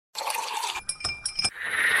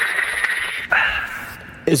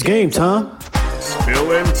It's game time.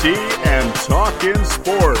 Spillin' tea and talking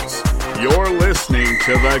sports. You're listening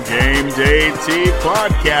to the Game Day Tea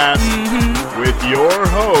Podcast with your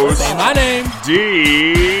host, Say my name,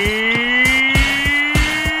 D.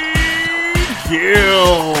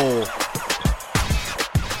 Gill.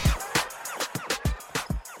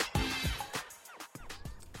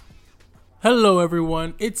 Hello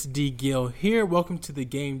everyone, it's D. Gill here. Welcome to the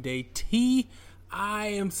Game Day Tea. I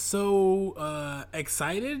am so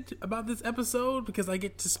excited about this episode because I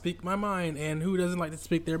get to speak my mind, and who doesn't like to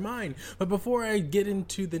speak their mind? But before I get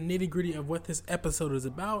into the nitty-gritty of what this episode is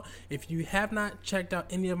about, if you have not checked out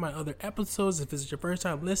any of my other episodes, if it's your first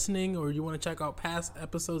time listening or you want to check out past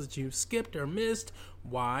episodes that you've skipped or missed,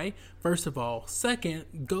 why? First of all.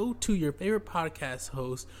 Second, go to your favorite podcast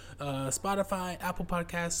host, Spotify, Apple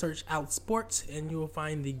Podcasts, search out sports, and you will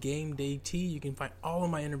find the Game Day Tea. You can find all of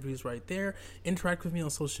my interviews right there. Interact with me on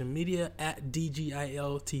social media at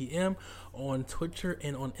DGILTM on Twitter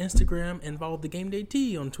and on Instagram, and follow the Game Day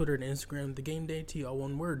Tea on Twitter and Instagram, the Game Day Tea, all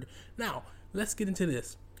one word. Now, let's get into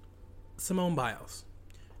this. Simone Biles,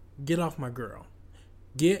 get off my girl.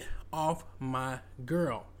 Get off my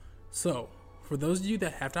girl. So, for those of you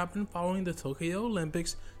that have not been following the Tokyo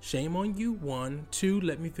Olympics, shame on you. 1, 2,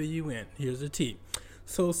 let me fill you in. Here's the tea.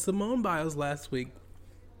 So Simone Biles last week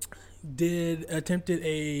attempted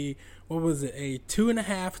a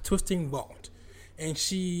 2.5 twisting vault, and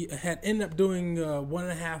she had ended up doing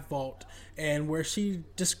 1.5 vault, and where she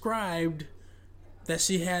described that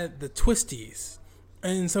she had the twisties.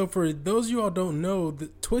 And so for those of you all don't know, the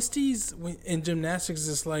twisties in gymnastics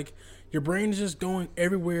is like your brain is just going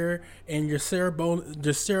everywhere, and your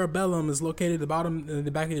cerebellum is located at the bottom, in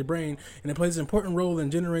the back of your brain, and it plays an important role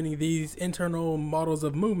in generating these internal models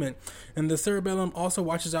of movement. And the cerebellum also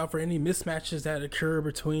watches out for any mismatches that occur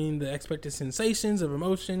between the expected sensations of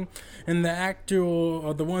emotion and the actual,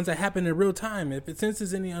 or the ones that happen in real time. If it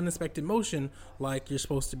senses any unexpected motion, like you're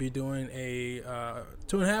supposed to be doing a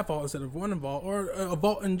 2.5 vault instead of 1 vault, or a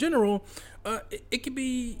vault in general, it could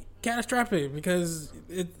be catastrophic, because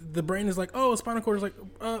the brain is like, oh, spinal cord is like,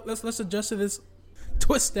 let's adjust to this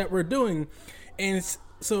twist that we're doing, and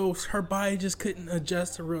so her body just couldn't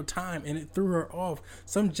adjust to real time, and it threw her off.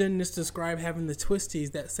 Some gymnasts describe having the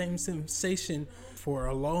twisties, that same sensation, for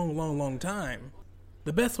a long time.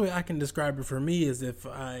 The best way I can describe it for me is if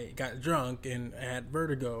I got drunk and had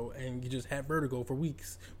vertigo, and you just had vertigo for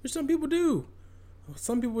weeks, which some people do.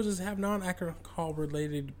 Some people just have non-alcohol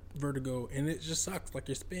related vertigo, and it just sucks. Like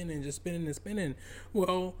you're spinning.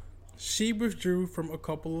 Well, she withdrew from a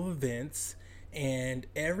couple of events, and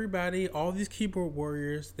everybody, all these keyboard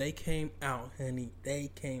warriors, they came out, honey.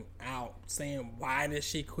 They came out saying, why did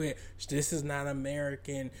she quit? This is not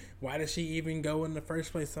American. Why did she even go in the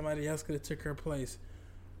first place? Somebody else could have took her place.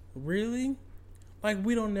 Really? Like,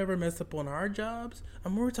 we don't never mess up on our jobs. I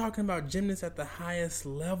mean, we're talking about gymnasts at the highest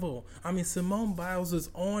level. I mean, Simone Biles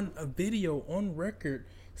is on a video, on record,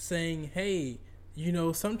 saying, hey, you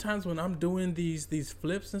know, sometimes when I'm doing these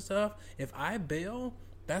flips and stuff, if I bail,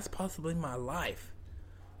 that's possibly my life.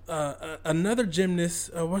 Another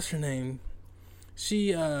gymnast, what's her name?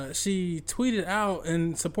 She tweeted out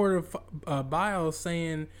in support of Biles,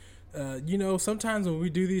 saying, you know, sometimes when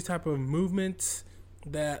we do these type of movements,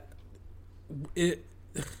 that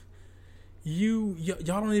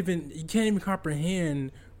y'all you can't even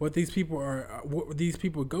comprehend what these people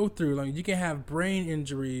go through. Like, you can have brain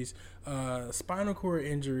injuries, spinal cord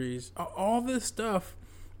injuries, all this stuff,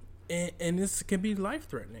 and this can be life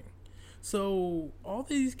threatening. So all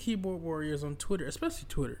these keyboard warriors on Twitter, especially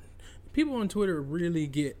Twitter, people on Twitter really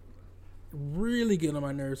get on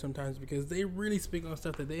my nerves sometimes, because they really speak on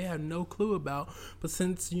stuff that they have no clue about. But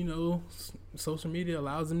since, you know, social media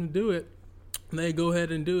allows them to do it, they go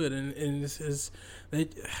ahead and do it. And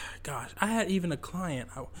gosh, I had even a client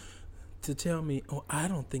to tell me, oh, I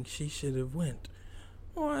don't think she should have went.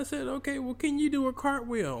 Well, I said, okay, well, can you do a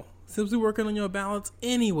cartwheel? Since we're working on your balance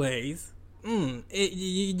anyways.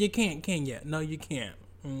 You can't, can you? No, you can't.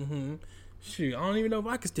 Shoot, I don't even know if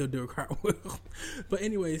I can still do a cartwheel. But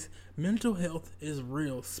anyways, mental health is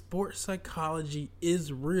real. Sports psychology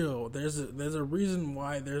is real. There's a reason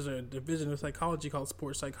why there's a division of psychology called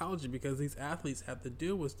sports psychology, because these athletes have to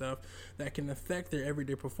deal with stuff that can affect their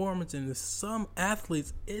everyday performance. And to some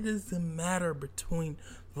athletes, it is a matter between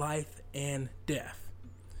life and death.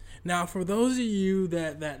 Now, for those of you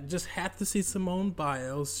that just have to see Simone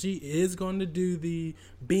Biles, she is going to do the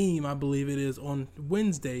beam, I believe it is, on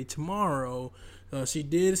Wednesday, tomorrow. She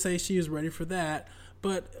did say she is ready for that,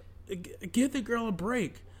 but give the girl a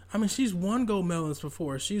break. I mean, she's won gold medals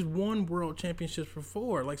before. She's won world championships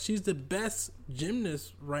before. Like, she's the best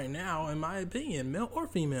gymnast right now, in my opinion, male or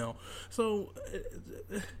female. So,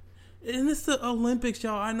 and it's the Olympics,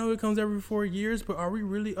 y'all. I know it comes every 4 years, but are we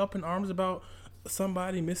really up in arms about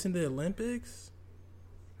somebody missing the Olympics?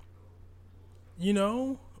 You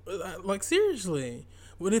know? Like, seriously.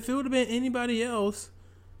 What if it would have been anybody else,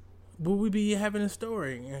 would we be having a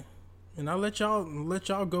story? And I'll let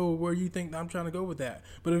y'all go where you think I'm trying to go with that.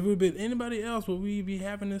 But if it would have been anybody else, would we be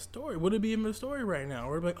having this story? Would it be in the story right now?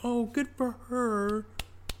 We're like, oh, good for her.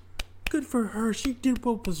 Good for her. She did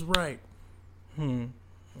what was right.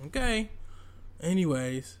 Okay.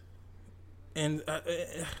 Anyways. And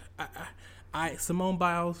Simone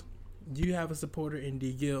Biles, you have a supporter in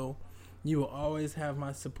D. Gill. You will always have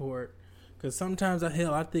my support. Because sometimes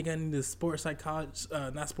I think I need a sports psychologist,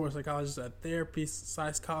 not sports psychologist, a therapy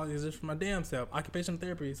psychologist for my damn self. Occupational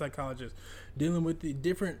therapy psychologist. Dealing with the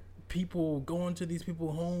different people, going to these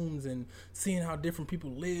people's homes and seeing how different people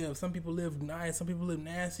live. Some people live nice, some people live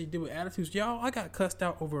nasty, deal with attitudes. Y'all, I got cussed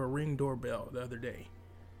out over a Ring doorbell the other day.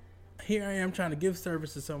 Here I am trying to give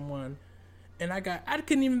service to someone, and I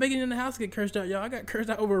couldn't even make it in the house to get cursed out, y'all. I got cursed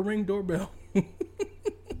out over a Ring doorbell.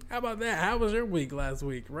 How about that? How was your week last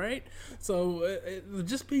week, right? So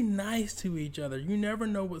just be nice to each other. You never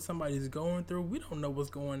know what somebody's going through. We don't know what's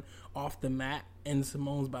going off the mat in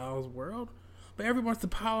Simone Biles' world. But everyone wants to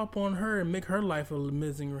pile up on her and make her life a little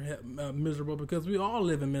miserable, because we all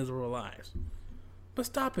live in miserable lives. But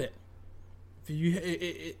stop it.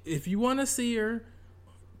 If you want to see her,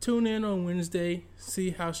 tune in on Wednesday. See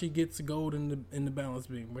how she gets gold in the balance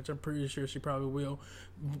beam, which I'm pretty sure she probably will.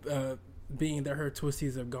 Being that her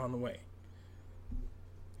twisties have gone away.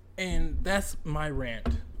 And that's my rant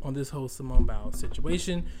on this whole Simone Biles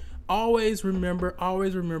situation. Always remember,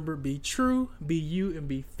 be true, be you, and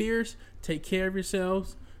be fierce. Take care of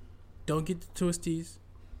yourselves. Don't get the twisties.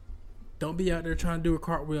 Don't be out there trying to do a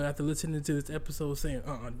cartwheel after listening to this episode saying,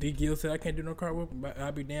 D. Gill said I can't do no cartwheel, but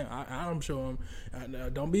I'll be damned. I'm showing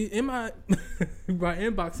him. Don't be in my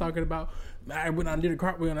inbox talking about, when I did a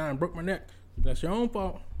cartwheel and I broke my neck. That's your own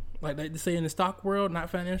fault. Like they say in the stock world,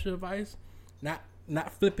 not financial advice, not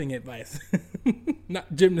flipping advice,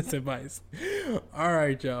 not gymnast advice. All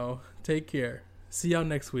right, y'all. Take care. See y'all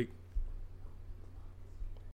next week.